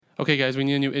Okay, guys, we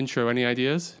need a new intro. Any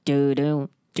ideas? Do-do,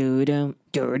 do-do,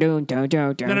 do-do,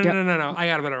 do-do, do-do. No. I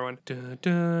got a better one.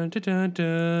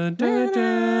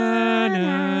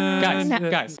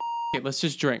 Guys, okay, let's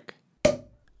just drink.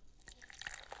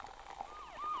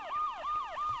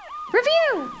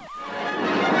 Review!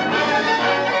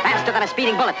 Faster than a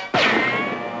speeding bullet.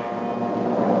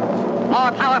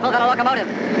 More powerful than a locomotive.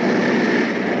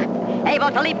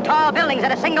 Able to leap tall buildings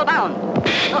at a single bound.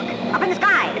 Look, up in the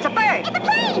sky. It's a bird. It's a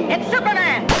plane. It's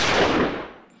Superman.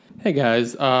 Hey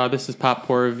guys, this is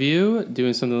Popcorn Review,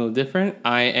 doing something a little different.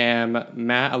 I am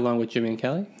Matt, along with Jimmy and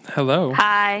Kelly. Hello.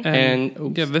 Hi.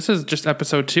 And yeah, this is just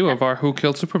episode 2 of our Who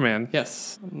Killed Superman.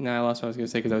 yes, now I lost what I was going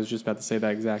to say because I was just about to say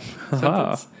that exact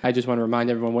sentence. I just want to remind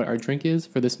everyone what our drink is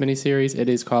for this miniseries. It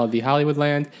is called the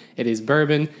Hollywoodland. It is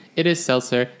bourbon, it is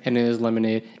seltzer, and it is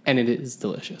lemonade, and it is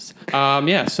delicious.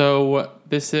 So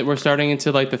we're starting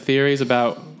into like the theories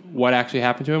about what actually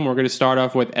happened to him. We're going to start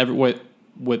off with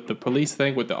what the police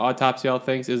think, what the autopsy all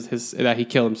thinks is that he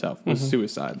killed himself. It was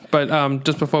suicide. But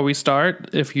just before we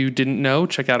start, if you didn't know,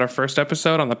 check out our first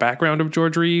episode on the background of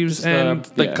George Reeves kind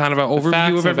of an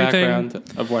overview of everything. Background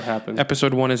of what happened.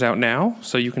 Episode 1 is out now,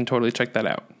 so you can totally check that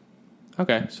out.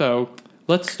 Okay, so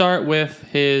let's start with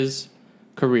his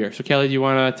career. So Kelly, do you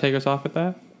want to take us off with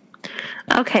that?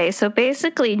 Okay, so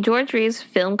basically, George Reeves'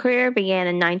 film career began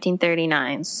in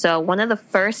 1939. So one of the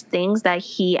first things that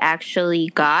he actually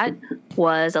got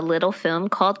was a little film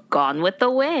called Gone with the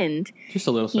Wind. Just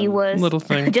a little thing. He was Little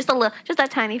thing. just a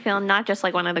tiny film, not just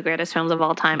like one of the greatest films of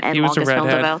all time and He was a longest films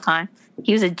of redhead. all time.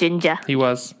 He was a ginger. He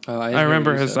was. I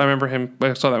remember him.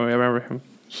 I saw that movie. I remember him.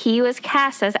 He was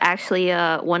cast as actually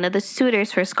one of the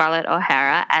suitors for Scarlett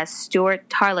O'Hara as Stuart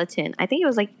Tarleton. I think he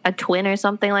was like a twin or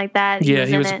something like that. Yeah,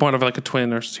 he in was it. part of like a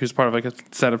twin, or he was part of like a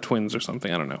set of twins or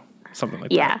something. I don't know. Something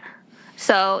like Yeah. that.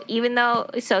 So he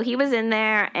was in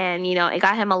there, and it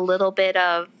got him a little bit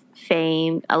of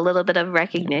fame, a little bit of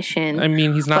recognition. I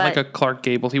mean, he's not But- like a Clark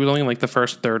Gable. He was only in like the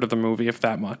first third of the movie, if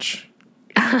that much.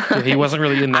 Yeah, he wasn't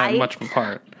really in that much of a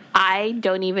part. I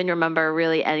don't even remember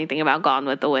really anything about Gone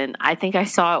with the Wind. I think I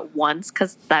saw it once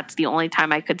because that's the only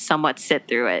time I could somewhat sit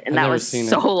through it, and I've that never was seen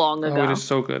so it. long ago. Oh, it is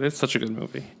so good. It's such a good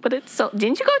movie. But it's so.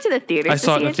 Didn't you go to the theater? I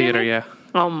saw it in the theater, Jimmy? yeah.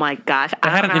 Oh my gosh! I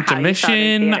had don't an know how you saw it in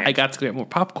intermission. theater. I got to get more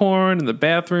popcorn in the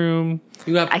bathroom.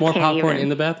 You got I more can't popcorn even. in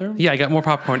the bathroom? Yeah, I got more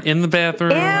popcorn in the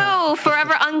bathroom. Ew!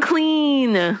 Forever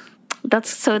unclean. That's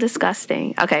so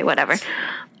disgusting. Okay, whatever.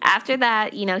 After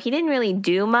that, he didn't really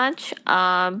do much,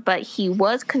 but he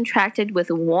was contracted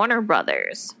with Warner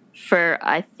Brothers for,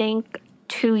 I think,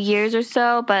 2 years or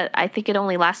so, but I think it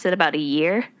only lasted about a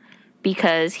year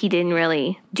because he didn't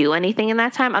really do anything in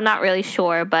that time. I'm not really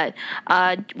sure, but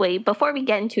wait, before we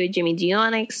get into it, Jimmy, do you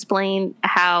want to explain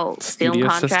how film Studio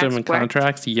contracts system and work?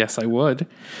 contracts. Yes, I would.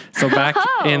 So back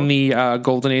in the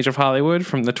golden age of Hollywood,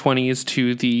 from the 20s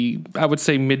to the, I would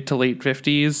say, mid to late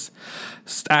 50s,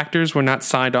 actors were not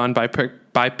signed on by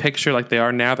picture like they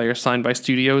are now. They are signed by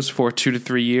studios for 2 to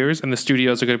 3 years, and the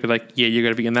studios are going to be like, yeah, you're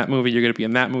going to be in that movie, you're going to be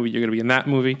in that movie, you're going to be in that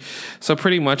movie. So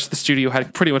pretty much the studio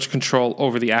had pretty much control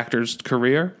over the actor's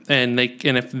career, and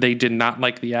if they did not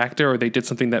like the actor or they did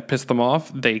something that pissed them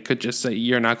off, they could just say,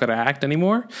 you're not going to act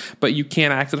anymore, but you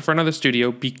can't act it for another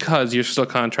studio because you're still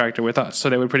contracted with us. So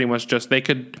they would pretty much they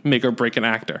could make or break an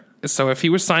actor. So if he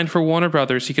was signed for Warner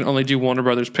Brothers, he can only do Warner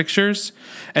Brothers pictures,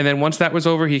 and then once that was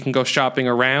over, he can go shopping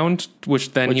around, which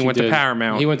he went to did.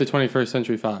 Paramount. He went to 21st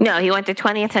Century Fox. No, he went to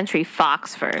 20th Century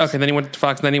Fox first. Okay, then he went to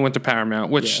Fox, and then he went to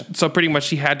Paramount, so pretty much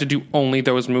he had to do only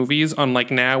those movies,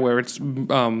 unlike now where it's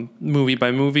movie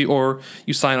by movie, or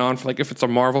you sign on for, like, if it's a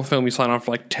Marvel film, you sign on for,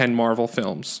 like, 10 Marvel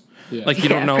films. Yeah. Like, you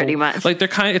don't know. Pretty much. Like,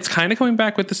 it's kind of coming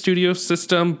back with the studio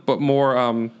system, but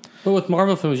more... But with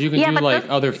Marvel films, you can Yeah, do but like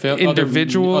other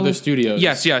individual other studios.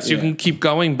 Yes, you can keep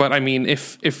going, but I mean,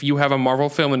 if you have a Marvel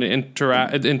film and it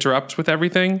interrupts with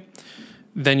everything,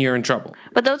 then you're in trouble.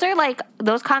 But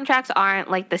those contracts aren't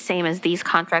like the same as these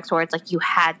contracts where it's like you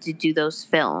had to do those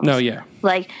films. No, yeah.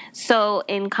 Like, so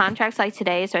in contracts like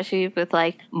today, especially with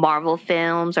like Marvel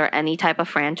films or any type of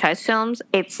franchise films,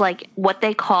 it's like what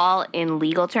they call in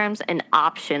legal terms an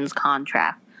options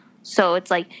contract. So it's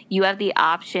like you have the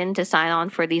option to sign on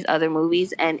for these other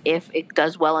movies, and if it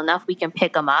does well enough, we can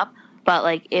pick them up. But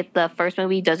like if the first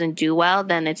movie doesn't do well,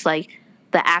 then it's like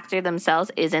the actor themselves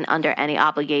isn't under any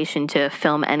obligation to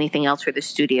film anything else for the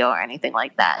studio or anything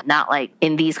like that. Not like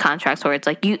in these contracts where it's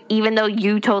like you, even though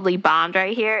you totally bombed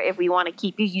right here, if we want to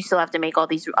keep you, you still have to make all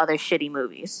these other shitty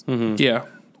movies. Mm-hmm. Yeah.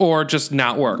 Or just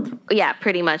not work. Yeah,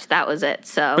 pretty much that was it.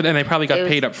 So, but then they probably got it was-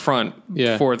 paid up front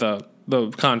for the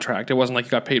contract. It wasn't like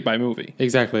you got paid by movie.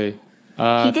 Exactly.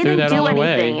 He didn't threw that do all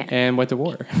away anything. and went to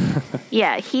war.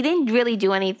 Yeah, he didn't really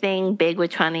do anything big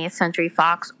with 20th Century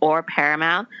Fox or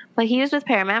Paramount, but he was with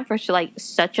Paramount for like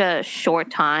such a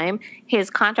short time. His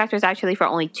contract was actually for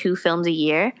only 2 films a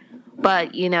year,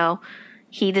 but you know,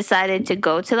 he decided to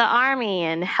go to the army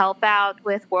and help out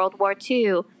with World War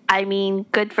II. I mean,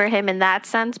 good for him in that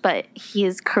sense, but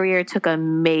his career took a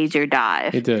major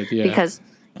dive. It did,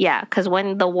 yeah. Because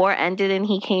when the war ended and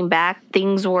he came back,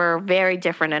 things were very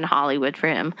different in Hollywood for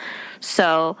him.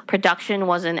 So production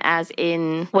wasn't as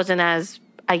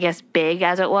I guess big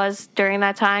as it was during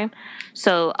that time.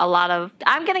 So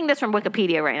I'm getting this from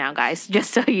Wikipedia right now, guys,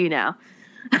 just so you know.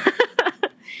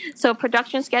 So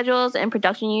production schedules and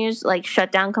production years like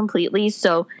shut down completely.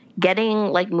 So getting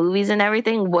like movies and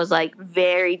everything was like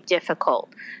very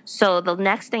difficult. So the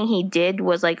next thing he did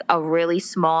was like a really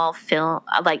small film,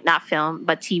 like not film,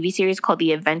 but TV series called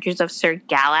The Adventures of Sir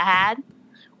Galahad,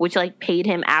 which like paid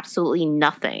him absolutely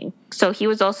nothing. So he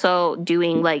was also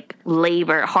doing like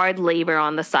hard labor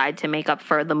on the side to make up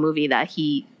for the money that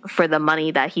he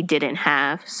didn't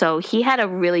have. So he had a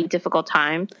really difficult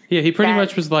time. Yeah, he pretty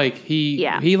much was like he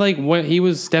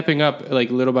was stepping up like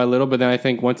little by little, but then I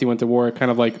think once he went to war, it kind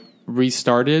of like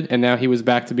restarted, and now he was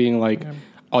back to being like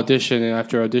audition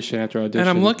after audition after audition. And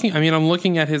I'm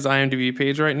looking at his IMDb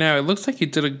page right now. It looks like he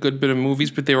did a good bit of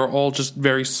movies, but they were all just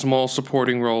very small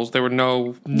supporting roles. There were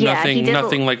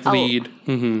nothing like lead.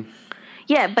 Mm-hmm.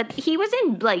 Yeah, but he was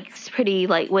in like pretty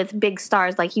like with big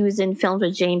stars. Like he was in films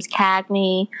with James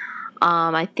Cagney.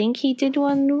 I think he did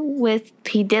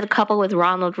a couple with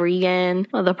Ronald Reagan,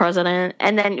 the president.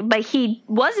 But he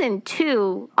was in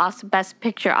 2 Best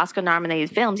Picture Oscar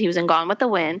nominated films. He was in Gone with the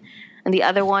Wind, and the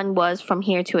other one was From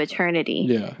Here to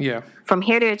Eternity. Yeah. From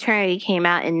Here to Eternity came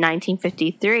out in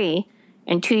 1953,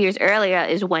 and 2 years earlier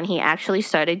is when he actually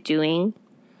started doing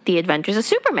The Adventures of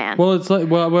Superman. Well, it's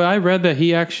like I read that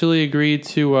he actually agreed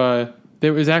to.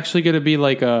 There was actually going to be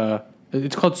like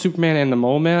it's called Superman and the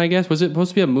Mole Man, I guess. Was it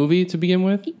supposed to be a movie to begin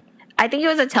with? I think it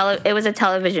was a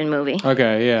television movie.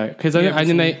 Okay, yeah, because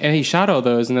he shot all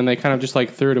those, and then they kind of just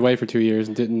like threw it away for 2 years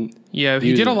and didn't. Yeah,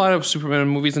 he did a lot of Superman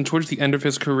movies, and towards the end of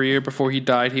his career, before he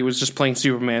died, he was just playing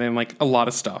Superman in like a lot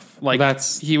of stuff. Like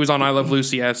he was on I Love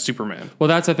Lucy as Superman. Well,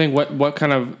 that's I think what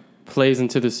kind of plays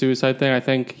into the suicide thing. I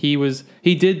think he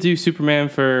did do Superman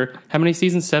for how many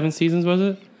seasons? 7 seasons, was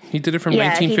it? He did it from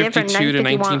 1952 to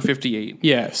 1958.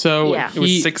 Yeah, so it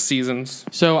was 6 seasons.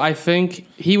 So I think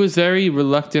he was very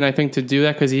reluctant, I think, to do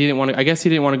that because he didn't want to. I guess he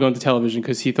didn't want to go into television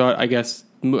because he thought, because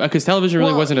television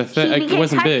really wasn't a thing. It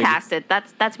wasn't big. Typecasted.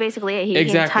 That's basically it. He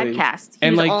became typecast.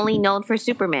 He was only known for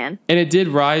Superman. And it did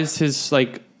rise his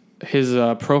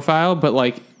profile, but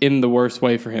like in the worst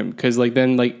way for him because like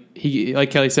then like he,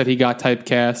 like Kelly said, he got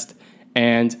typecast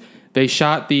and. They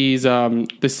shot these.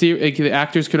 The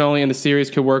actors could only in the series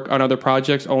could work on other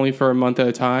projects only for a month at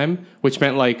a time, which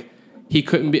meant like he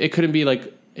couldn't be. It couldn't be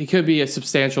like he could be a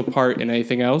substantial part in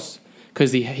anything else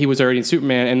because he was already in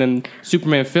Superman, and then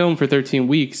Superman filmed for 13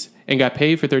 weeks and got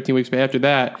paid for 13 weeks. But after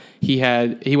that,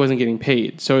 he wasn't getting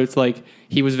paid. So it's like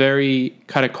he was very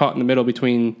kind of caught in the middle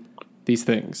between these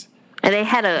things. And they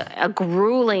had a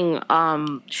grueling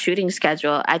shooting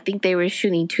schedule. I think they were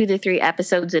shooting 2 to 3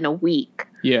 episodes in a week.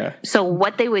 Yeah. So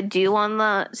what they would do on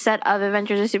the set of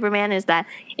Adventures of Superman is that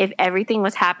if everything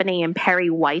was happening in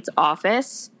Perry White's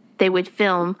office, they would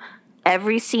film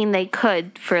every scene they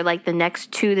could for like the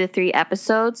next 2 to 3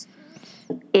 episodes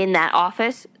in that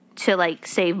office to like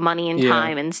save money and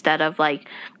time instead of like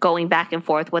going back and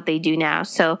forth what they do now.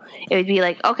 So it would be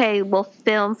like, okay, we'll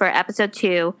film for episode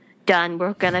 2. Done.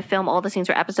 We're going to film all the scenes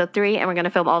for episode 3 and we're going to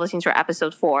film all the scenes for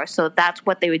episode 4. So that's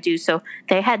what they would do. So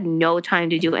they had no time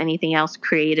to do anything else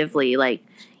creatively. Like,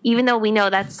 even though we know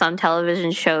that some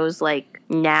television shows like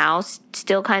now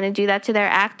still kind of do that to their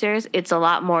actors, it's a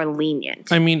lot more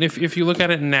lenient. I mean, if you look at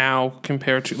it now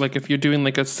compared to like if you're doing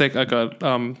like a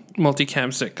multicam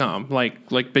sitcom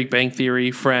like Big Bang Theory,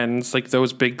 Friends, like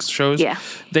those big shows,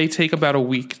 they take about a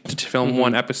week to film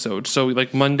one episode. So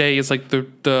like Monday is like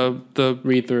the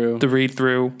read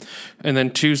through, and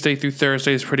then Tuesday through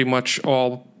Thursday is pretty much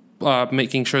all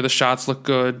making sure the shots look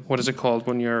good. What is it called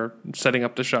when you're setting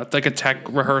up the shots? Like a tech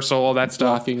rehearsal, all that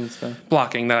stuff. Blocking and stuff.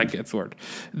 Blocking, that I get the word.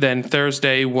 Then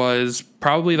Thursday was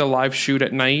probably the live shoot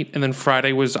at night, and then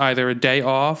Friday was either a day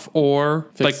off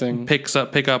or fixing.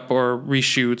 like pick up or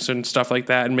reshoots and stuff like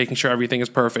that, and making sure everything is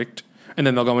perfect. And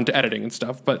then they'll go into editing and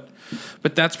stuff. But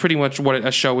that's pretty much what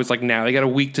a show is like now. They got a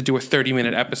week to do a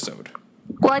 30-minute episode.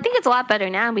 Well, I think it's a lot better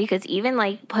now because even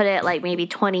like put it like maybe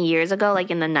 20 years ago,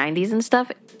 like in the 90s and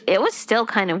stuff, it was still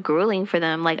kind of grueling for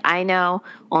them. Like I know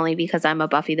only because I'm a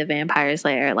Buffy the Vampire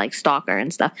Slayer like stalker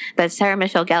and stuff that Sarah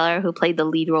Michelle Gellar, who played the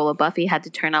lead role of Buffy, had to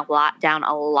turn down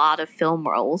a lot of film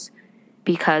roles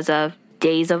because of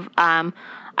Days of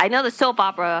I know the soap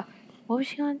opera. What was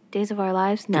she on? Days of Our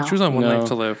Lives? No, She was on One Life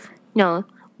to Live. no,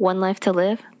 One Life to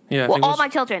Live. Yeah. Well, All My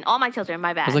Children.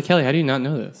 My bad. I was like, Kelly, how do you not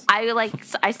know this?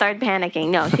 I started panicking.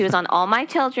 No, she was on All My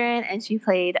Children, and she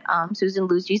played Susan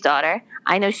Lucci's daughter.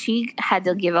 I know she had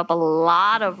to give up a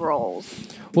lot of roles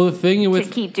Well, the thing to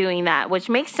with keep doing that, which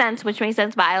makes sense. But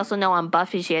I also know on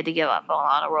Buffy she had to give up a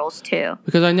lot of roles too.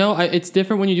 because I know it's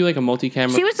different when you do like a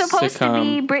multi-camera. She was supposed to sitcom.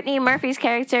 be Brittany Murphy's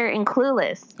character in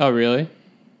Clueless. Oh, really?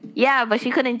 Yeah, but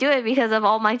she couldn't do it because of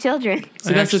All My Children.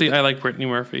 See, that's Actually, the- I like Brittany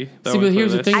Murphy. See, but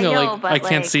here's the thing, I though. know, Like, but I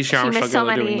can't see Sarah she Michelle missed so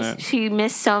Gellar doing many. that. She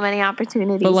missed so many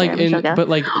opportunities. But, like, Sarah Michelle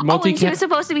Gellar. multi. and she was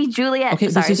supposed to be Juliet. Okay,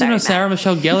 sorry, this isn't a Matt. Sarah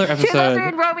Michelle Gellar She was also episode.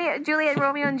 in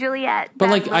Romeo and Juliet. But,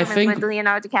 that like, I woman think- with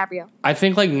Leonardo DiCaprio. I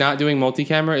think like not doing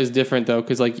multi-camera is different though,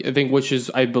 because like I think which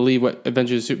is I believe what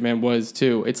Adventures of Superman was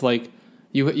too. It's like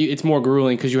you it's more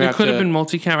grueling because you It have could to. have been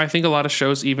multicam. I think a lot of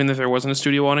shows, even if there wasn't a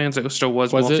studio audience, it still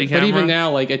was Was multicam. it? But even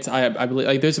now, like it's I believe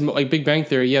like there's like Big Bang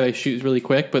Theory. Yeah, they shoot really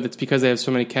quick, but it's because they have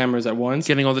so many cameras at once.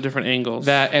 getting all the different angles.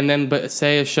 That and then, but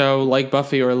say a show like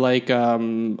Buffy or like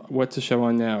what's the show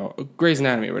on now, Grey's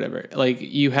Anatomy or whatever. Like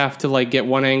you have to like get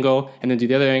one angle and then do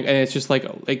the other angle, and it's just like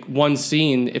one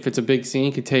scene. If it's a big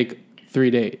scene, could take 3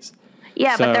 days.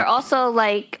 Yeah, So- but they're also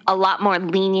like a lot more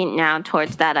lenient now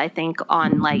towards that. I think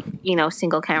on like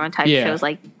single camera type Yeah. shows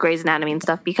like Grey's Anatomy and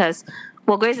stuff because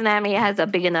Grey's Anatomy has a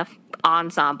big enough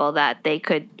ensemble that they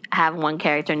could have one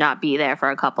character not be there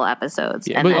for a couple episodes.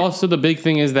 Yeah, and but then- also the big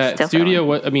thing is that Still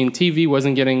TV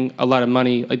wasn't getting a lot of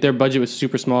money. Like their budget was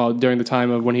super small during the time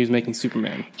of when he was making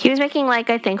Superman. he was making like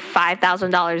I think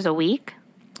 $5,000 a week.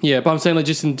 Yeah, but I'm saying like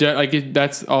just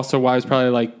that's also why it's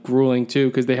probably like grueling too,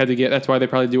 because they had to get. That's why they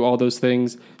probably do all those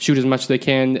things, shoot as much as they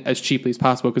can as cheaply as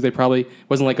possible, because they probably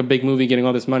wasn't like a big movie getting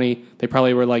all this money. They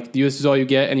probably were like, this is all you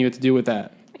get, and you have to do with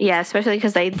that. Yeah, especially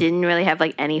because they didn't really have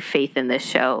like any faith in this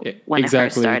show when it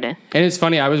first started. And it's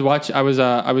funny. I was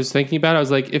thinking about it. I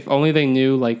was like, if only they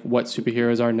knew like what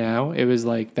superheroes are now. It was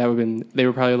like that would have been. They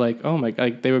were probably like, oh my,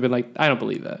 like they would have been like, I don't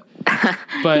believe that.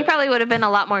 He But probably would have been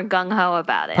a lot more gung ho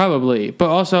about it. probably. But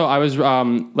also, I was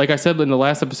like I said in the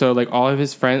last episode, like all of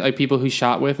his friends, like people who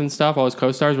shot with and stuff, all his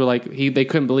co-stars were like they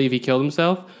couldn't believe he killed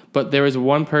himself. But there was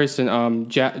one person,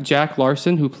 Jack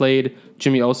Larson, who played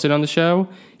Jimmy Olsen on the show.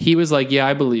 He was like, yeah,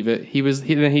 I believe it.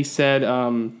 Then he said,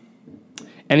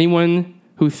 anyone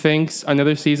who thinks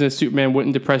another season of Superman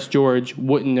wouldn't depress George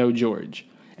wouldn't know George.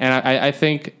 And I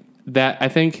think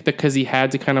because he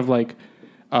had to kind of like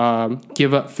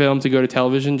give up film to go to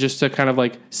television just to kind of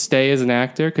like stay as an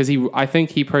actor. Because I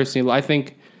think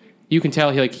you can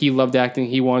tell he loved acting.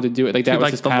 He wanted to do it. Like that was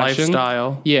like his the passion.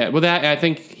 lifestyle. Yeah, well, I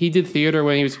think he did theater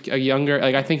when he was younger.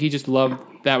 Like I think he just loved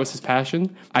that was his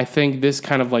passion. I think this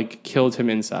kind of like killed him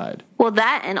inside. Well,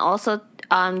 that and also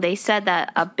they said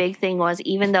that a big thing was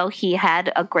even though he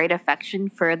had a great affection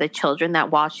for the children that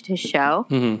watched his show,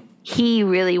 he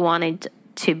really wanted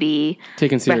to be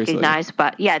Taken seriously.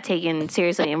 taken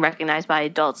seriously and recognized by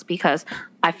adults because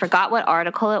I forgot what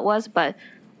article it was,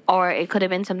 or it could have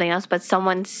been something else, but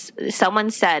someone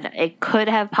said it could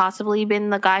have possibly been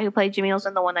the guy who played Jimmy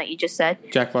Olsen, the one that you just said.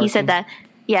 Jack Larson. He said that,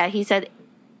 he said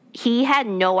he had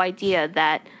no idea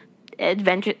that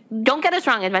don't get us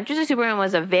wrong, Adventures of Superman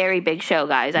was a very big show,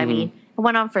 guys. I mean, it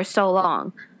went on for so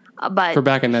long. But For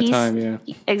back in that time, yeah.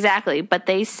 Exactly. But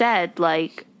they said,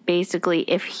 like, basically,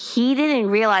 if he didn't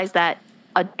realize that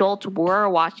adults were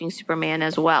watching Superman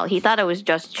as well, he thought it was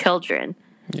just children.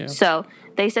 Yeah. So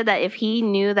they said that if he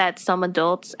knew that some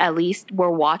adults at least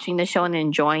were watching the show and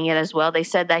enjoying it as well, they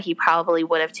said that he probably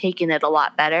would have taken it a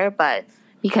lot better. But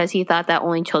because he thought that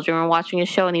only children were watching his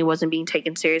show and he wasn't being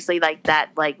taken seriously, like that,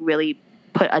 like really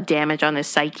put a damage on his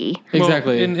psyche.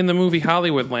 Exactly. Well, in the movie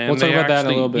Hollywoodland, We'll talk about that in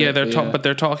a little bit, Yeah, but but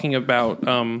they're talking about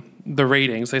the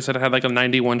ratings. They said it had like a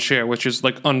 91 share, which is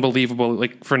like unbelievable.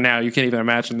 Like for now, you can't even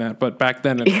imagine that. But back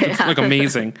then, it's like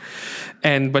amazing.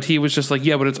 But he was just like,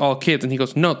 yeah, but it's all kids. And he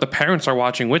goes, no, the parents are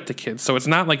watching with the kids. So it's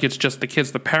not like it's just the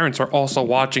kids. The parents are also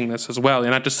watching this as well.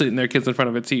 You're not just sitting there, kids in front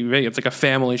of a TV. It's like a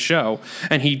family show.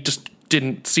 And he just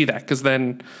didn't see that because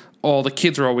then all the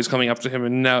kids were always coming up to him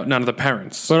and none of the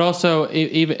parents. But also,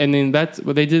 even and then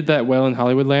they did that well in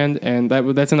Hollywoodland, and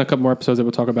that's in a couple more episodes that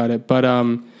we'll talk about it. But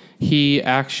he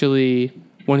actually,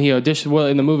 when he auditioned,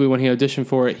 in the movie when he auditioned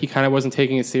for it, he kind of wasn't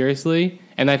taking it seriously.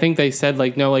 And I think they said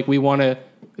like, no, like we want to.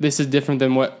 This is different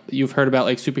than what you've heard about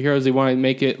like superheroes. They want to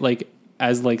make it like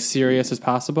as like serious as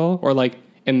possible, or like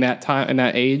in that time, in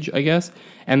that age, I guess.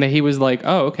 And then he was like,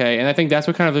 oh, okay. And I think that's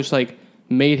what kind of just like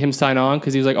made him sign on,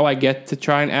 because he was like, oh, I get to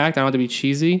try and act. I don't have to be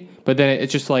cheesy. But then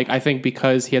it's just like, I think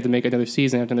because he had to make another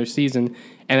season after another season,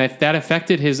 and that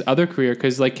affected his other career,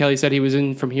 because like Kelly said, he was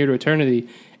in From Here to Eternity.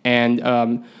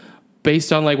 And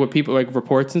based on like what people, like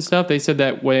reports and stuff, they said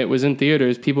that when it was in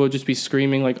theaters, people would just be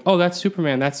screaming like, oh, that's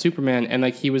Superman, that's Superman. And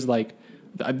like he was like,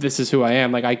 this is who I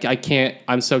am. Like I can't,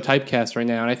 I'm so typecast right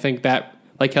now. And I think that,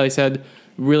 like Kelly said,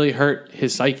 really hurt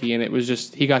his psyche, and it was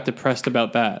just, he got depressed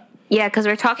about that. Yeah, because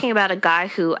we're talking about a guy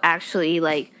who actually,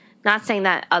 like, not saying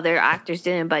that other actors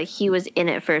didn't, but he was in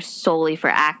it for solely for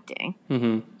acting.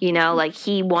 Mm-hmm. You know, like,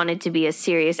 he wanted to be a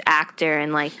serious actor,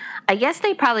 and, like, I guess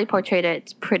they probably portrayed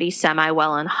it pretty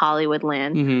semi-well in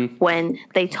Hollywoodland when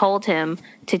they told him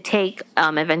to take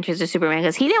Adventures of Superman,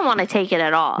 because he didn't want to take it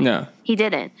at all. No. He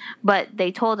didn't. But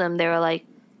they told him, they were like,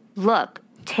 look,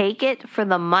 take it for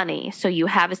the money so you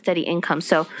have a steady income.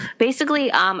 So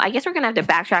basically, I guess we're going to have to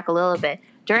backtrack a little bit.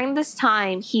 During this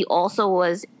time, he also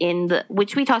was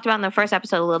which we talked about in the first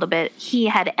episode a little bit, he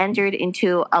had entered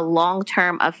into a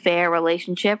long-term affair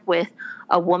relationship with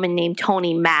a woman named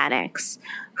Toni Mannix,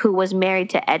 who was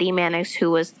married to Eddie Mannix, who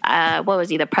was, what was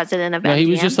he, the president of MGM? No, he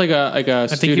was just like a I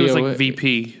think he was like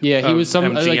VP. Yeah, he was some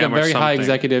MGM like a very high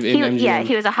executive in MGM. Yeah,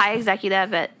 he was a high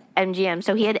executive at MGM,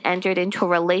 so he had entered into a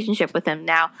relationship with him.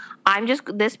 Now, I'm just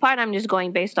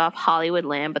going based off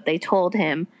Hollywoodland, but they told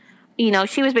him, you know,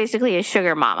 she was basically his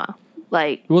sugar mama.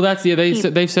 Like, well, that's they've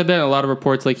said that in a lot of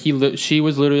reports. Like she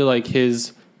was literally like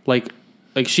his like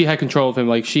she had control of him.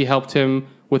 Like she helped him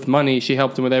with money, she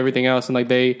helped him with everything else, and like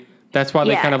that's why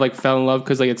they kind of like fell in love,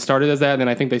 because like it started as that, and then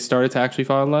I think they started to actually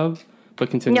fall in love. But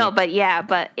continue. No, but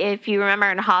if you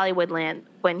remember in Hollywoodland,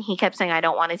 when he kept saying, I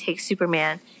don't want to take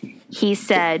Superman, he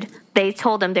said, they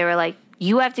told him, they were like,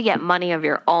 you have to get money of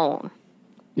your own.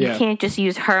 You can't just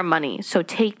use her money. So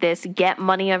take this, get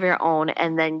money of your own,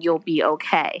 and then you'll be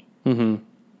okay. Mm-hmm.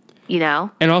 You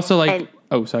know? And also like,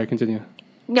 sorry, continue.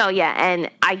 No, yeah, and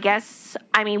I guess,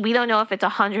 I mean, we don't know if it's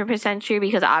 100% true,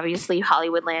 because obviously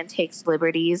Hollywoodland takes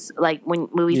liberties, like when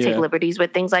movies take liberties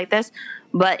with things like this,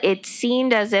 but it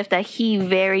seemed as if that he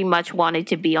very much wanted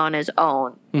to be on his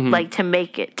own, like to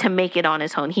make it on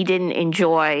his own. He didn't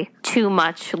enjoy too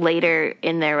much later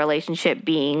in their relationship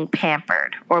being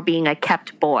pampered or being a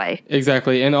kept boy.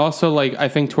 Exactly, and also like I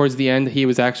think towards the end he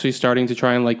was actually starting to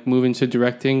try and like move into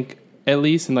directing, at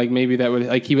least, and like maybe that would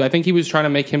like I think he was trying to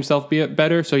make himself be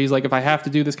better. So he's like, if I have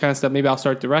to do this kind of stuff, maybe I'll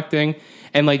start directing,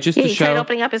 and like just to he show, tried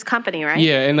opening up his company, right?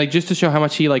 Yeah, and like just to show how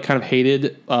much he like kind of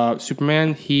hated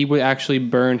Superman, he would actually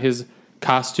burn his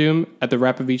costume at the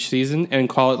wrap of each season and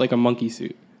call it like a monkey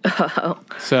suit. Oh.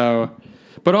 So,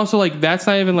 but also like that's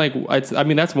not even like I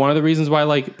mean that's one of the reasons why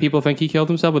like people think he killed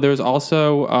himself. But there's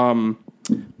also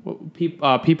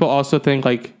people also think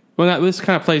like. Well, this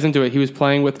kind of plays into it. He was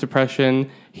playing with depression.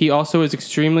 He also was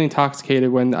extremely intoxicated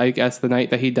when, I guess, the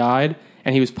night that he died,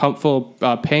 and he was pumped full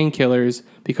of painkillers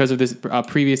because of this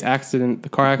previous accident, the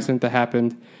car accident that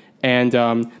happened. And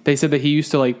they said that he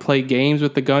used to like play games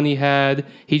with the gun he had.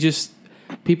 That's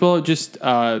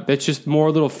just more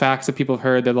little facts that people have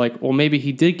heard that like, well, maybe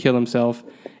he did kill himself.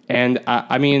 And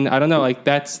I mean, I don't know, like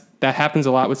that happens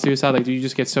a lot with suicide. Like you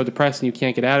just get so depressed and you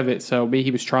can't get out of it. So maybe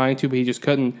he was trying to, but he just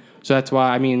couldn't. So that's why,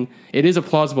 I mean, it is a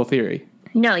plausible theory.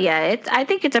 No, yeah, I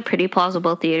think it's a pretty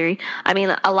plausible theory. I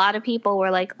mean, a lot of people were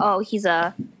like, oh,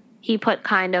 he put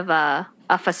kind of a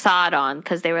facade on,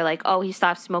 because they were like, oh, he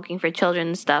stopped smoking for children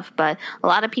and stuff. But a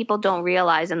lot of people don't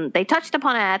realize, and they touched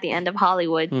upon it at the end of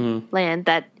Hollywoodland,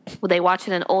 that they watched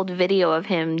an old video of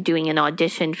him doing an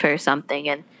audition for something,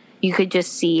 and you could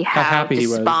just see how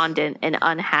despondent and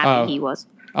unhappy he was.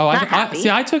 Oh,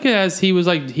 I took it as he was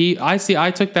like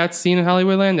I took that scene in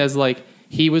Hollywoodland as like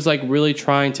he was like really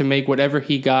trying to make whatever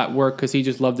he got work because he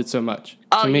just loved it so much.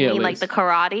 Oh, to me, you mean like the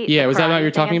karate? Yeah, was that what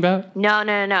you're talking about? No.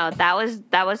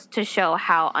 That was to show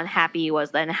how unhappy he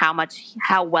was and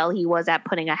how well he was at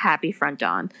putting a happy front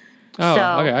on. Oh,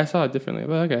 okay. I saw it differently,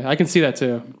 but okay, I can see that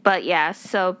too. But yeah,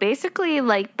 so basically,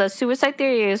 like the suicide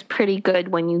theory is pretty good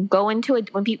when you go into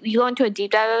it. When you go into a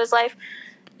deep dive of his life,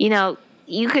 you know.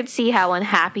 You could see how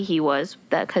unhappy he was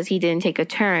because he didn't take a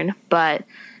turn. But,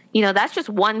 you know, that's just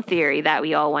one theory that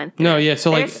we all went through. No, yeah.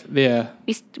 So,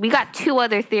 we got two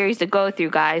other theories to go through,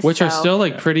 guys. Which are still,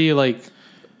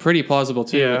 pretty plausible,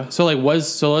 too. Yeah. So,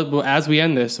 as we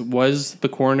end this, was the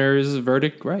coroner's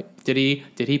verdict right? Did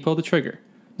he pull the trigger?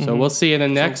 So we'll see in the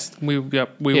next. So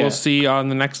we will see on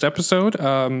the next episode.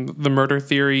 The murder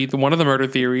theory, one of the murder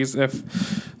theories,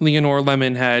 if Leonore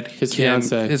Lemon had his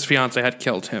fiance had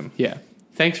killed him. Yeah.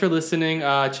 Thanks for listening.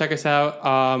 Check us out.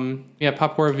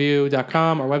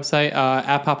 Popcornreview.com, our website,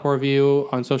 at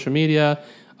Popcornreview on social media.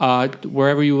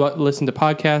 Wherever you listen to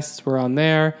podcasts, we're on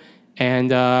there. And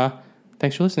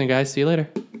thanks for listening, guys. See you later.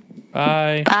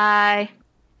 Bye. Bye.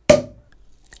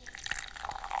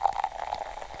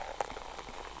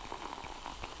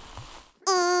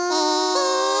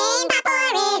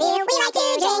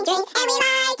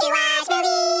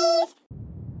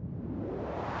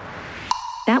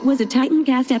 That was a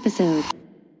Titancast episode.